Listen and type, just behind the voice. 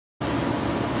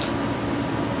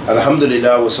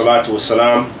Alhamdulillah wa salatu wa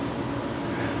salam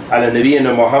ala nabiyyina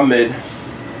Muhammad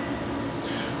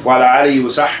wa ala alihi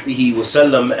wa sahbihi wa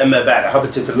sallam, amma ba'd.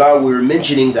 Habatif Allah, we were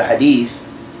mentioning the hadith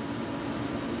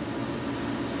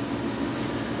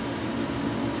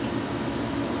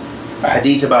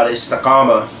about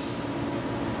istiqamah,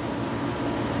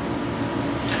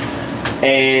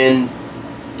 and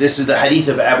this is the hadith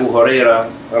of Abu Hurairah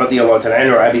radiyallahu ta'ala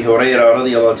anhu, or Abi Hurairah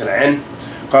radiyallahu ta'ala anhu.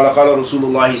 قال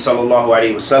رسول الله صلى الله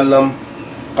عليه وسلم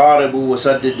قاربوا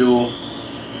وسددوا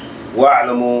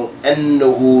واعلموا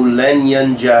أنه لن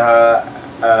ينجح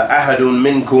أحد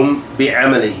منكم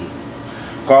بعمله.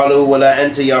 قالوا ولا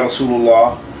أنت يا رسول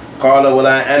الله؟ قال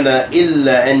ولا أنا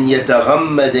إلا أن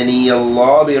يتغمدني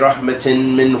الله برحمة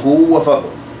منه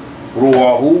وفضل.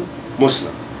 رواه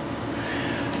Muslim.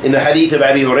 In the hadith of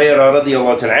Abi Hurairah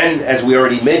radiyallahu ta'ala anhu, as we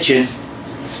already mentioned,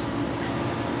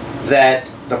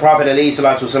 that the Prophet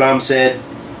ﷺ said,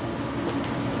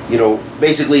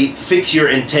 basically fix your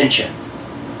intention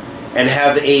and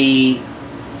have an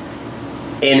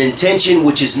intention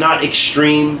which is not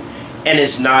extreme and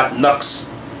is not nuqs,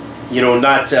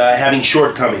 not having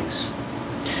shortcomings,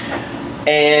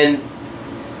 and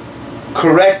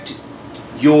correct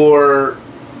your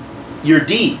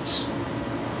deeds.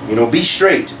 Be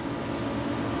straight,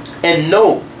 and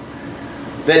know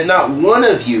that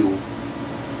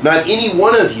not any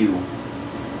one of you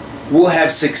will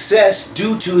have success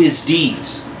due to his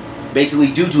deeds, basically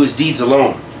due to his deeds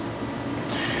alone.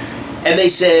 And they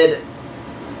said,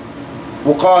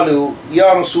 وَقَالُوا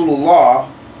يَا رَسُولُ اللَّهِ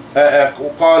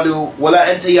وَقَالُوا وَلَا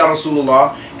أَنْتَ يَا رَسُولُ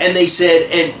اللَّهِ, and they said,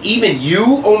 and even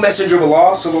you, O Messenger of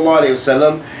Allah sallallahu alayhi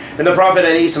wasallam. And the Prophet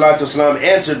alayhi salatu wasalam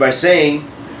answered by saying,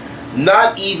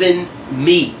 not even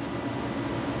me,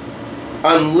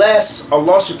 unless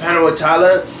Allah subhanahu wa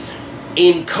ta'ala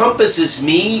encompasses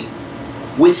me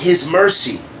with his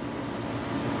mercy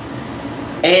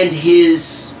and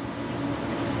his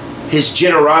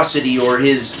generosity, or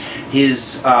his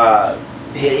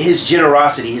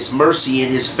generosity, his mercy,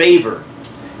 and his favor.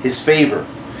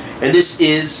 And this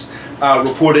is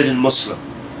reported in Muslim.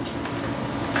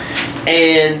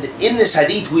 And in this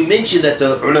hadith we mentioned that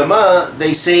the ulama,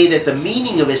 they say that the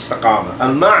meaning of istiqamah,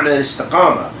 al-ma'na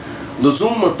istiqamah,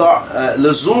 لزوم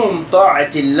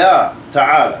طاعة الله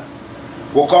تعالى.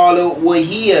 وقالوا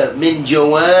وهي من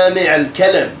جوامع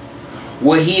الكلم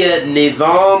وهي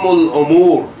نظام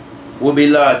الأمور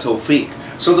وبلا توفيق.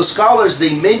 So the scholars,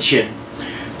 they mention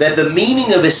that the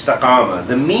meaning of istiqamah,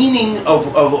 the meaning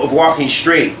of walking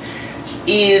straight,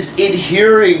 is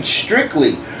adhering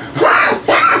strictly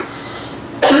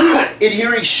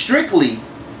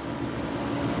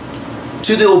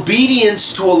to the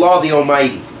obedience to Allah the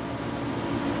Almighty.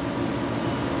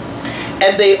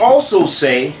 And they also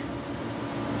say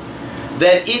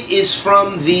that it is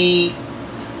from the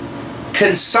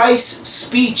concise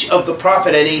speech of the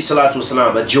Prophet ﷺ,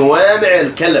 a jawami'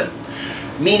 al-kalam,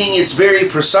 meaning it's very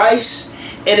precise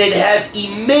and it has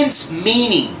immense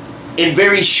meaning in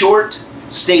very short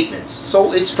statements.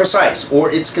 So it's precise,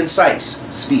 or it's concise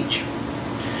speech.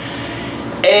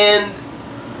 And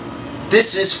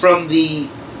this is from the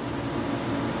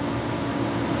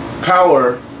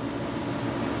power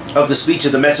of the speech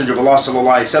of the Messenger of Allah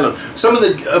sallallahu alaihi wasallam. Some of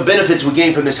the benefits we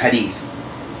gain from this hadith: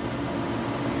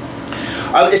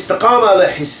 al-istiqama ala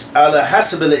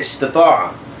hasab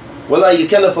al-istita'a wa la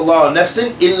yukallif Allah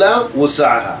nafsan illa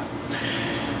wus'aha.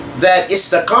 That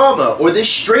istiqama, or this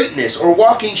straightness, or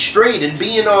walking straight and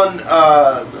being on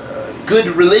good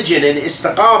religion and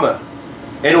istiqama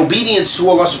and obedience to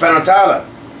Allah subhanahu wa ta'ala,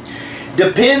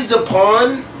 depends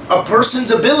upon a person's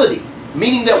ability.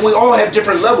 Meaning that we all have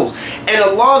different levels, and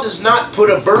Allah does not put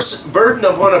a burden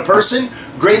upon a person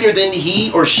greater than he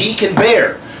or she can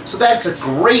bear. So that's a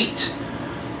great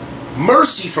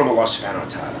mercy from Allah subhanahu wa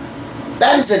ta'ala.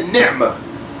 That is a ni'mah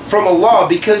from Allah,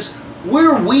 because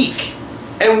we're weak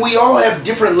and we all have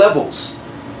different levels.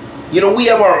 We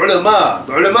have our ulama,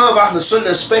 the ulama of Ahl Sunnah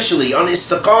especially, on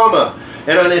istiqamah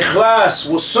and on ikhlas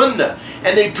wa sunnah,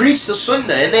 and they preach the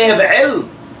sunnah and they have ilm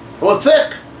wa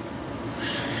fiqh.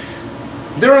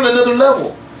 They're on another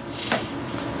level.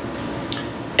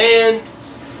 And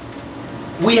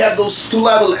we have those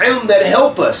tulab al-ilm that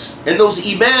help us, and those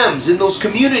imams in those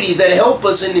communities that help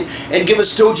us and give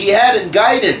us tawjihad and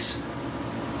guidance,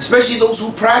 especially those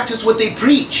who practice what they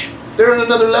preach. They're on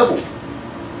another level.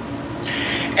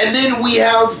 And then we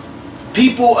have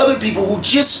other people who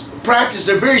just practice.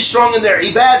 They're very strong in their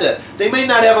ibadah. They may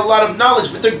not have a lot of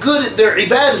knowledge, but they're good at their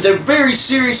ibadah. They're very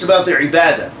serious about their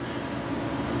ibadah.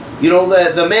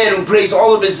 The man who prays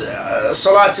all of his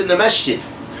salats in the masjid,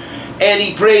 and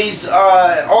he prays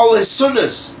all his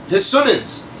sunnahs,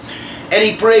 and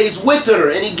he prays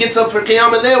witr, and he gets up for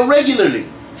Qiyam al-Layl regularly.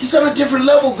 He's on a different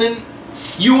level than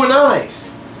you and I.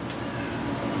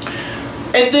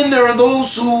 And then there are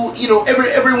those who, you know,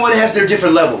 everyone has their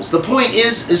different levels. The point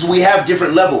is we have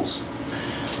different levels.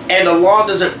 And Allah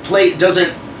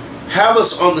doesn't have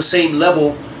us on the same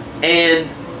level and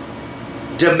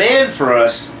demand for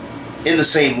us in the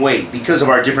same way because of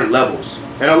our different levels.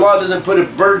 And Allah doesn't put a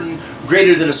burden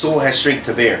greater than a soul has strength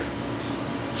to bear.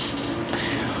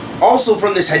 Also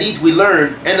from this hadith we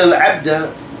learn أن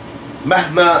العبد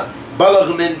مهما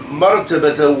بلغ من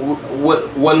مرتبة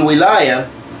والولاية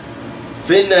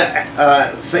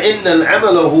فإن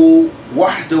عمله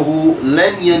وحده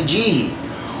لن ينجيه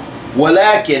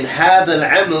ولكن هذا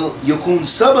العمل يكون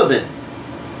سببا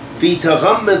في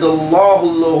تغمد الله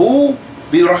له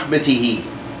برحمته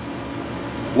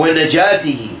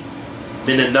ونجاته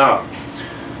من النار.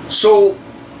 So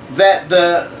that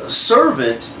the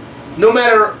servant, no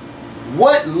matter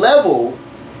what level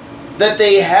that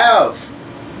they have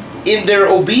in their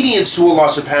obedience to Allah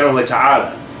subhanahu wa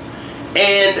ta'ala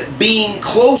and being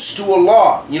close to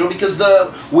Allah, you know, because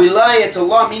the wilayat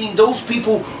Allah, meaning those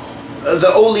people,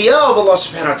 the awliya of Allah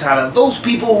subhanahu wa ta'ala, those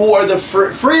people who are the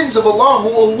friends of Allah,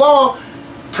 who Allah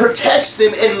protects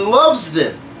them and loves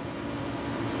them.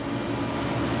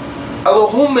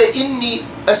 Allahumma inni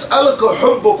as'aluka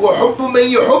hubbuk wa hubbu man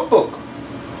yuhibbuk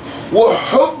wa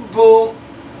hubbu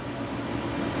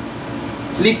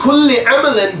likulli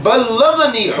amalin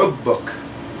ballaghani hubbuk.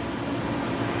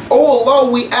 Oh Allah,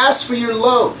 we ask for your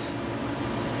love,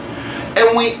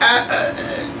 and we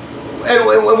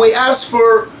ask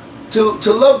for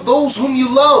to love those whom you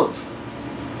love,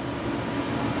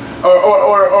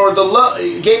 or the love,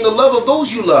 gain the love of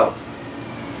those you love.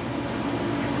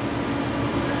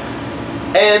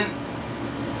 And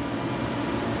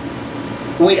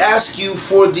we ask you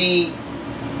for to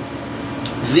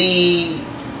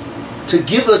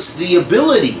give us the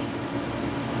ability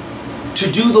to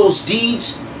do those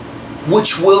deeds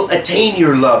which will attain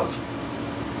your love.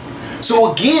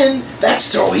 So again,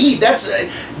 that's tawheed. That's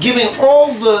giving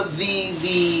all the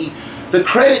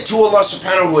credit to Allah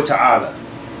subhanahu wa ta'ala.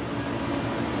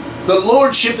 The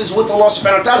lordship is with Allah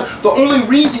subhanahu wa ta'ala. The only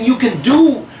reason you can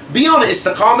be on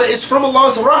istiqamah is from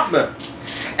Allah's rahmah.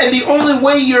 And the only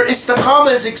way your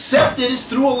istiqamah is accepted is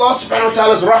through Allah subhanahu wa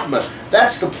ta'ala's rahmah.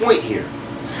 That's the point here.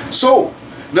 So,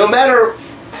 no matter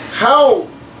how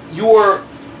you're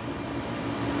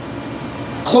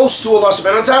close to Allah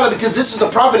subhanahu wa ta'ala, because this is the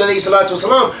Prophet alayhi salatu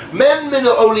wasalam, man min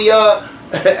al-awliya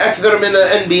akthar min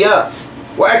al-anbiya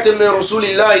wa akthar min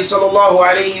Rasulillah sallallahu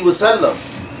alayhi wa sallam.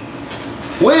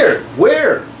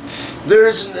 Where? There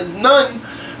is none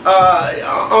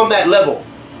on that level.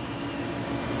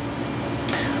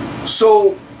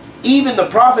 So even the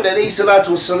Prophet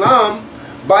ﷺ,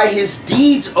 by his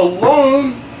deeds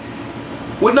alone,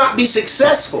 would not be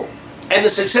successful. And the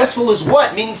successful is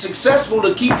what? Meaning successful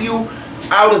to keep you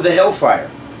out of the hellfire.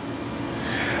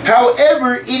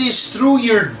 However, it is through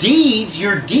your deeds,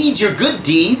 your good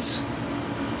deeds,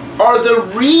 are the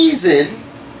reason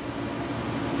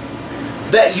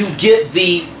that you get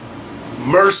the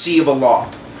mercy of Allah.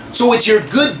 So it's your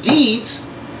good deeds,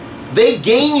 they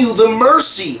gain you the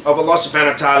mercy of Allah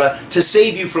subhanahu wa ta'ala to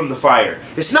save you from the fire.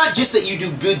 It's not just that you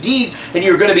do good deeds and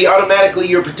you're going to be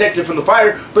you're protected from the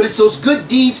fire, but it's those good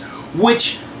deeds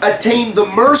which attain the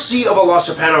mercy of Allah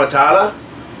subhanahu wa ta'ala,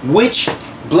 which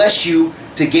bless you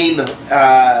to gain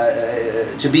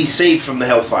to be saved from the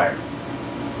hellfire.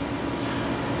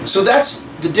 So that's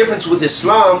the difference with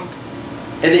Islam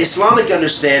and the Islamic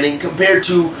understanding compared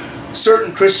to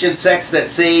certain Christian sects that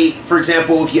say, for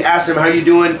example, if you ask them, how you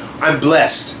doing? I'm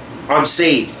blessed. I'm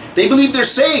saved. They believe they're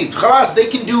saved. Khalas, they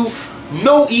can do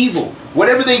no evil.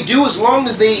 Whatever they do, as long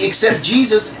as they accept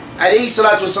Jesus alayhi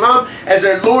salatu wasalam as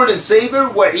their Lord and Savior,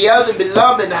 وَعِيَاذٍ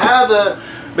بِاللَّهِ مِنْ هَذَا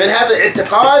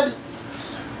اعتقاد,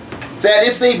 that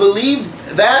if they believe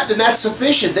that, then that's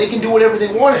sufficient. They can do whatever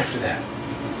they want after that.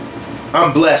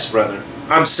 I'm blessed, brother.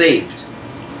 I'm saved.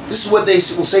 This is what they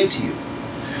will say to you.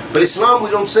 But Islam, we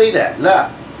don't say that. La.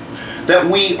 That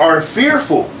we are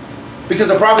fearful. Because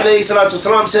the Prophet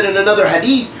ﷺ said in another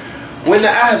hadith, وَإِنَّ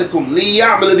أَحْدَكُمْ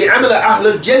لِيَعْمَلَ بِعَمَلَ أَهْلِ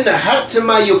الْجَنَّةِ حَتَّى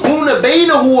مَا يَكُونَ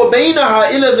بَيْنَهُ وَبَيْنَهَا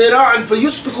إِلَّا ذِرَاعًا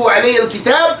فَيُسْبِقُ عَلَيْهِ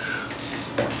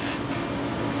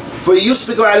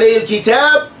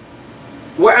الْكِتَابِ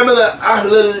وَعَمَلَ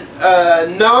أَهْلِ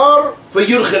النَّارِ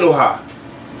فَيُدْخِلُهَا.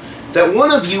 That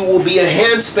one of you will be a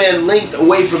handspan length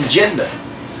away from Jannah.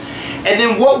 And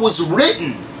then what was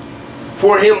written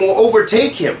for him will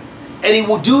overtake him, and he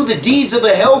will do the deeds of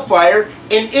the hellfire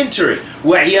and enter it.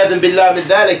 وَعِيَاذٍ بِاللَّهِ مِنْ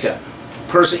ذَلِكَ.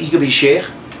 Person, he could be sheikh,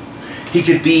 He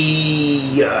could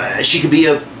be, she could be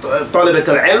a talibat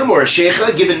al-ilm or a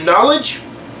sheikha given knowledge.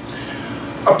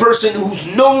 A person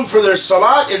who's known for their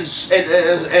salat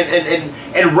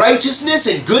and righteousness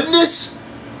and goodness.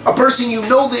 A person you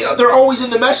know they're always in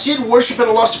the masjid worshiping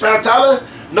Allah subhanahu wa ta'ala,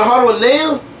 nahar wa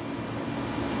layl.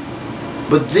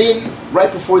 But then,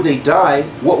 right before they die,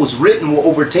 what was written will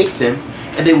overtake them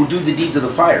and they will do the deeds of the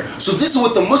fire. So this is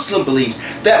what the Muslim believes,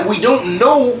 that we don't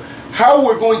know how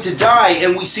we're going to die,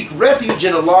 and we seek refuge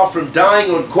in Allah from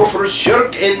dying on kufr,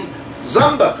 shirk, and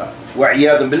zandaka, wa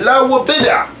iyadhan billah, wa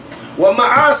bid'ah, wa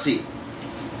ma'asi,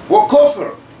 wa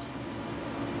kufr,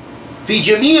 fi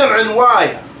jami'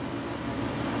 anwa'iha,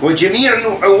 wa jami'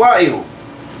 anwa'ihu.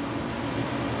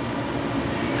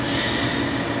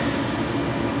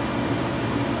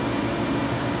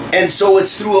 And so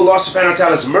it's through Allah subhanahu wa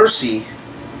ta'ala's mercy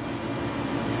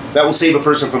that will save a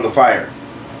person from the fire.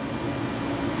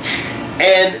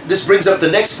 And this brings up the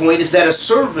next point, is that a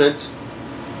servant,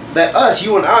 that us,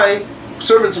 you and I,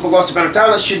 servants of Allah subhanahu wa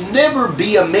ta'ala, should never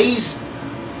be amazed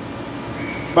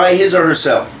by his or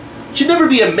herself. Should never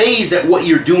be amazed at what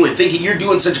you're doing, thinking you're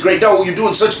doing such great dawah, you're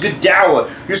doing such good dawah,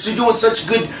 you're doing such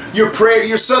good, your prayer,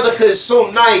 your sadaqah is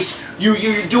so nice, you're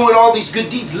doing all these good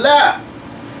deeds. La.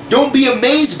 Don't be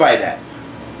amazed by that.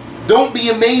 Don't be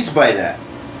amazed by that.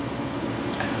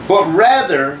 But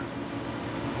rather,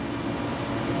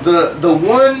 the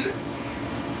one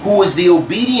who is the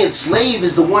obedient slave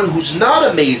is the one who's not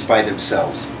amazed by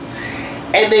themselves.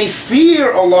 And they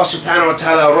fear Allah subhanahu wa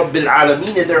ta'ala Rabbil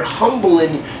Alameen, and they're humble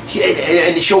and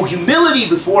show humility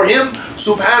before Him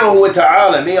subhanahu wa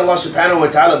ta'ala. May Allah subhanahu wa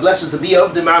ta'ala bless us to be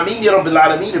of them. Ameen ya Rabbil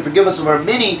Alameen, and forgive us of our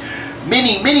many,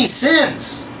 many, many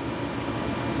sins.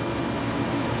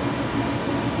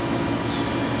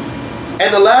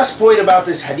 And the last point about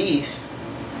this hadith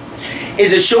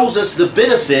is it shows us the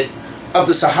benefit of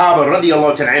the Sahaba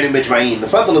radiyallahu ta'ala anhum ajma'een, the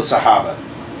fadl of Sahaba,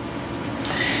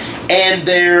 and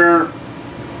their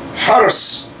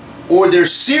hars, or their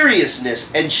seriousness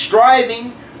and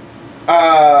striving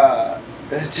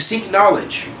to seek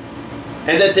knowledge,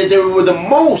 and that they were the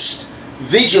most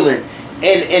vigilant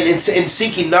in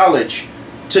seeking knowledge,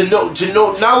 to know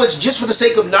knowledge just for the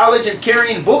sake of knowledge and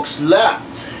carrying books. La,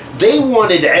 they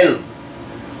wanted ilm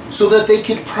so that they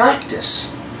could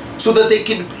practice, so that they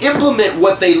could implement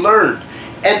what they learned,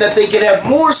 and that they could have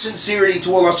more sincerity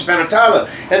to Allah subhanahu wa ta'ala,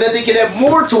 and that they could have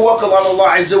more tawakkul on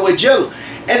Allah azza wa jal,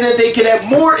 and that they could have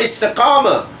more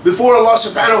istiqamah before Allah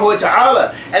subhanahu wa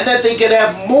ta'ala, and that they could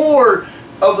have more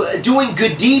of doing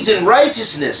good deeds and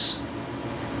righteousness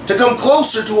to come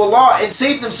closer to Allah and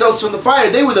save themselves from the fire.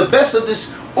 They were the best of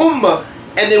this ummah,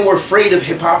 and they were afraid of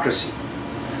hypocrisy.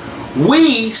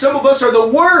 We, some of us, are the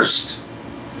worst.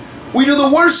 We do the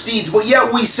worst deeds, but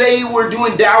yet we say we're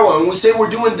doing dawah, and we say we're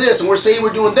doing this, and we're saying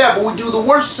we're doing that, but we do the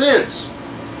worst sins.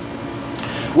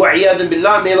 وَعِيَاذًا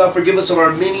بِاللَّهِ, may Allah forgive us of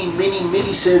our many, many,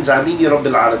 many sins. Ameen ya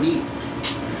Rabbil Alameen.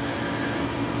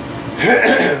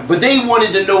 But they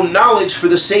wanted to know knowledge for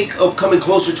the sake of coming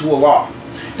closer to Allah.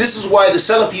 This is why the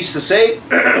Salaf used to say,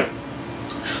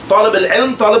 طَلَبَ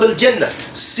الْعِلْمِ طَلَبَ الْجَنَّةِ.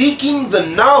 Seeking the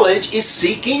knowledge is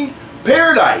seeking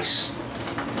paradise.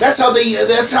 That's how they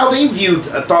viewed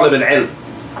talib al-ilm.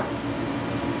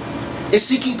 Is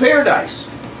seeking paradise.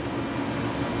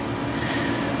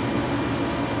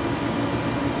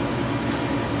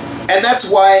 And that's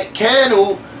why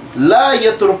كانوا لا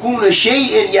يتركون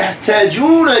شيئا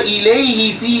يحتاجون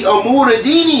إليه في أمور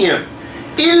دينهم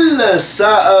إلا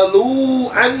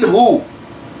سألوا عنه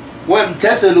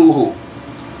وامتثلوه.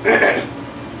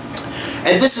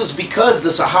 And this is because the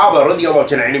Sahaba radiyallahu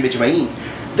ta'ala anhum ajma'een,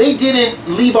 they didn't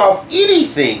leave off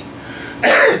anything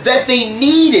that they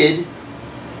needed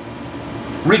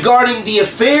regarding the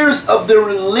affairs of their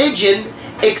religion,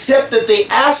 except that they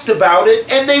asked about it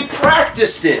and they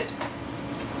practiced it.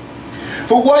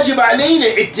 For wajib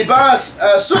alayna ittibas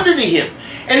sunnatihim,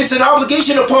 and it's an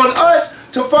obligation upon us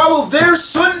to follow their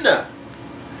sunnah.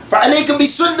 فَعَلَيْكَ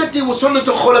بِسُنَّتِي وَسُنَّةُ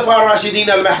الْخُلَفَاءِ الرَّاشِدِينَ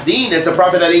الْمَهْدِينَ, as the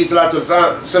Prophet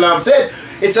ﷺ said,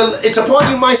 it's upon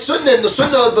you my sunnah and the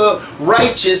sunnah of the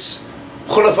righteous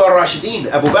Khulafa al-Rashidin,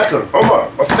 Abu Bakr, Umar,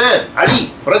 Uthman,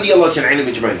 Ali, radiyallahu anhum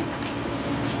ajma'in.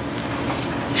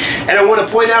 And I want to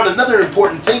point out another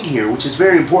important thing here, which is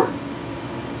very important.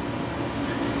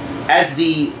 As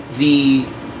the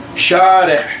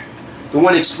Sharih, the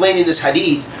one explaining this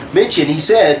hadith, mentioned, he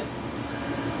said,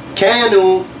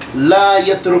 كانوا لا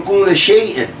يتركون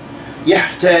شيئا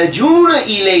يحتاجون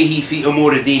إليه في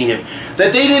أمور دينهم,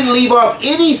 that they didn't leave off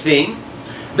anything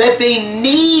that they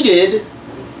needed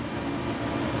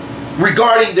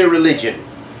regarding their religion,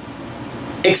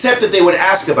 except that they would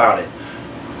ask about it.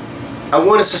 I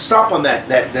want us to stop on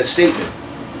that statement.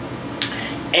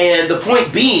 And the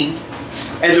point being,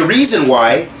 and the reason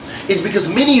why, is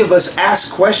because many of us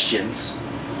ask questions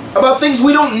about things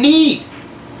we don't need,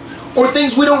 or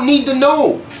things we don't need to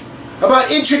know,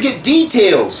 about intricate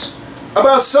details,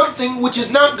 about something which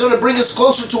is not going to bring us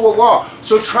closer to Allah.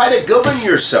 So try to govern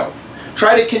yourself.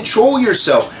 Try to control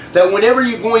yourself, that whenever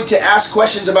you're going to ask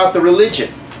questions about the religion,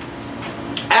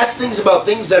 ask things about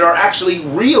things that are actually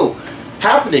real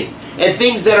happening, and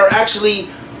things that are actually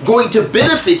going to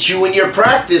benefit you in your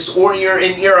practice, or your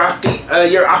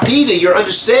aqidah, your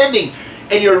understanding,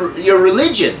 and your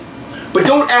religion. But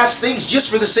don't ask things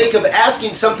just for the sake of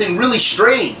asking something really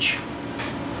strange.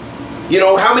 You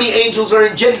know, how many angels are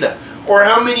in Jannah? Or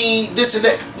how many this and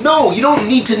that. No, you don't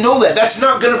need to know that. That's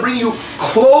not going to bring you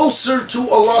closer to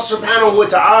Allah subhanahu wa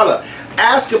ta'ala.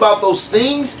 Ask about those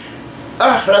things.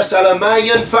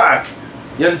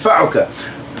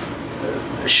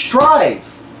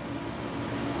 Strive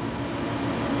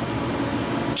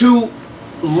to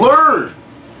learn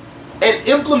and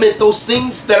implement those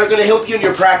things that are going to help you in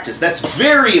your practice. That's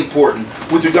very important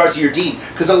with regards to your deen.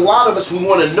 Because a lot of us, we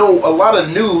want to know a lot of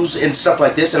news and stuff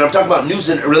like this. And I'm talking about news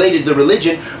related to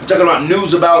religion. I'm talking about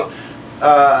news about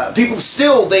people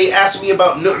still, they ask me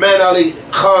about Nu'man Ali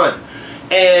Khan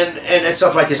and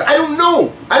stuff like this. I don't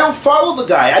know. I don't follow the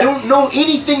guy. I don't know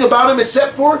anything about him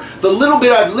except for the little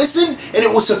bit I've listened, and it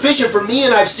was sufficient for me.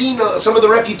 And I've seen some of the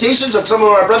refutations of some of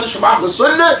our brothers from Ahl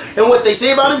Sunnah and what they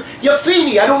say about him.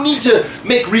 Yaqini, I don't need to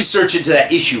make research into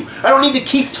that issue. I don't need to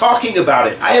keep talking about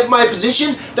it. I have my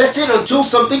position. That's it, until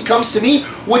something comes to me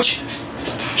which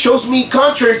shows me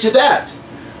contrary to that.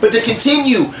 But to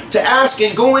continue to ask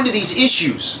and go into these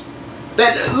issues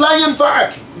that la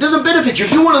yanfa'ak, doesn't benefit you.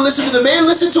 If you want to listen to the man,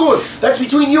 listen to him. That's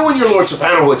between you and your Lord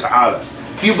subhanahu wa ta'ala.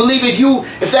 If you believe,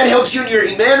 if that helps you in your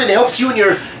iman and helps you in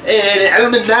your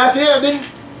ilm al-nafi', then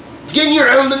get in your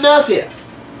ilm al-nafi'.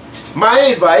 My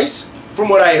advice, from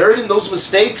what I heard in those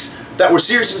mistakes that were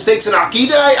serious mistakes in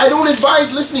aqidah, I don't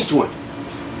advise listening to him.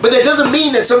 But that doesn't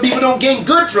mean that some people don't gain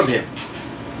good from him.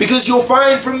 Because you'll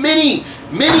find from many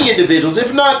individuals,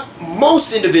 if not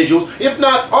most individuals, if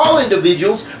not all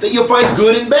individuals, that you'll find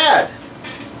good and bad.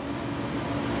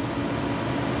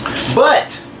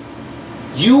 But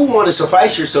you want to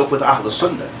suffice yourself with Ahl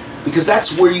Sunnah, because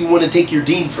that's where you want to take your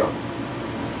deen from.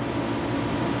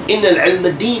 إِنَّ الْعِلْمَ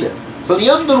الدِّينَ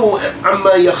فَلْيَنْظُرُوا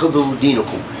عَمَّا يَخَذُوا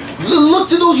دِينُكُمْ. Look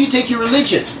to those you take your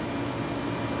religion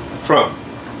from.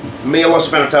 May Allah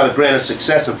subhanahu wa ta'ala grant us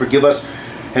success and forgive us,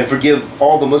 and forgive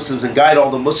all the Muslims, and guide all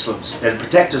the Muslims, and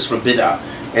protect us from bid'ah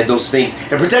and those things,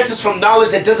 and protect us from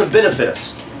knowledge that doesn't benefit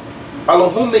us.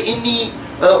 Allahumma inni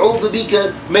a'udhu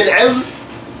bika min ilm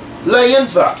la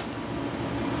yanfa'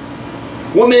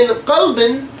 wa min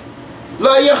qalbin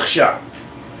la yakhsha'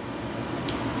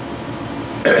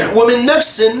 wa min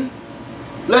nafsin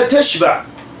la tashba'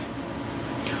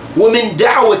 wa min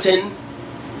da'watin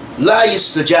la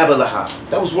yustajaba laha.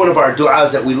 That was one of our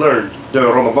du'as that we learned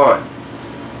during Ramadan.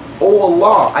 Oh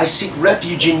Allah, I seek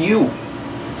refuge in you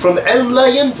from ilm la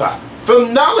yanfa',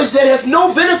 from knowledge that has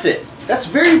no benefit. That's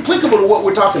very applicable to what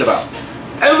we're talking about.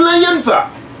 Ilm la yanfa',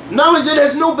 knowledge that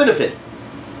has no benefit.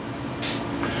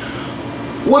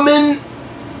 Women,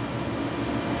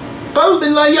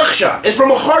 qalbin la yakhsha, and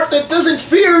from a heart that doesn't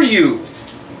fear you.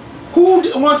 Who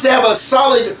wants to have a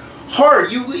solid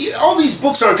heart? All these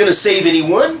books aren't going to save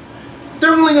anyone.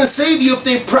 They're only going to save you if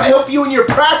they help you in your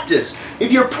practice.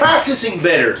 If you're practicing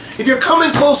better. If you're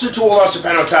coming closer to Allah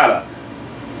subhanahu wa ta'ala.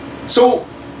 So,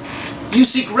 you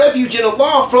seek refuge in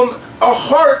Allah from a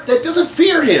heart that doesn't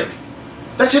fear Him.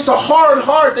 That's just a hard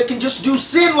heart that can just do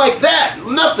sin like that.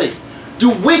 Nothing.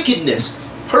 Do wickedness.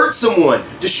 Hurt someone.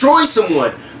 Destroy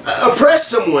someone. Oppress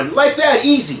someone. Like that.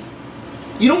 Easy.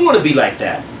 You don't want to be like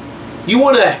that. You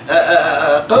want a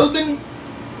qalb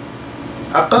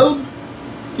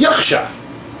yakhsha,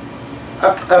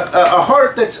 a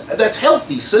heart that's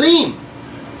healthy, salim,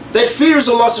 that fears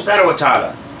Allah subhanahu wa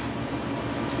ta'ala.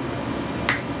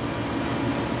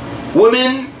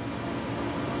 Women,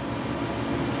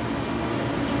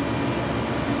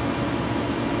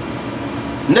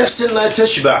 nafsin la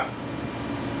tashba',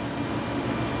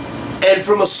 and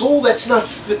from a soul that's not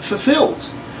fulfilled.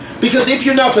 Because if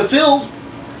you're not fulfilled,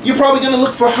 you're probably going to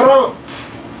look for haram.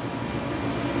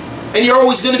 And you're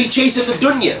always going to be chasing the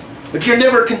dunya if you're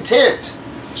never content.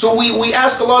 So we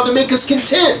ask Allah to make us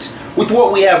content with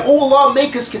what we have. Oh Allah,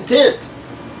 make us content.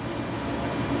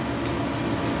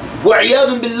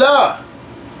 وَعِيَاذًا بِاللَّهِ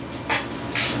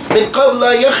مِنْ قَبْلَ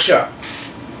لَا يَخْشَى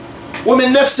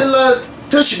وَمِنْ نَفْسٍ لَا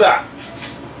تَشْبَعْ,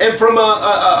 and from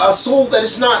a soul that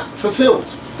is not fulfilled,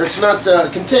 that's not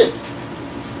content.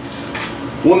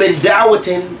 وَمِنْ دَعْوَةٍ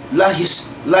لَا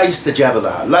لا يستجاب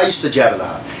لها لا يستجاب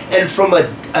لها, and from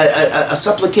a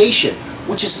supplication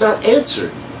which is not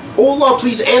answered. Oh Allah,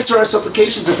 please answer our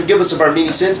supplications and forgive us of our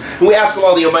many sins. And we ask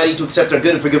Allah the Almighty to accept our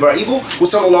good and forgive our evil. Wa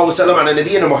sallallahu wa sallam ala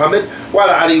nabiyyina Muhammad wa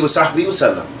ala alihi wa sahbihi wa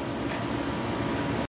sallam.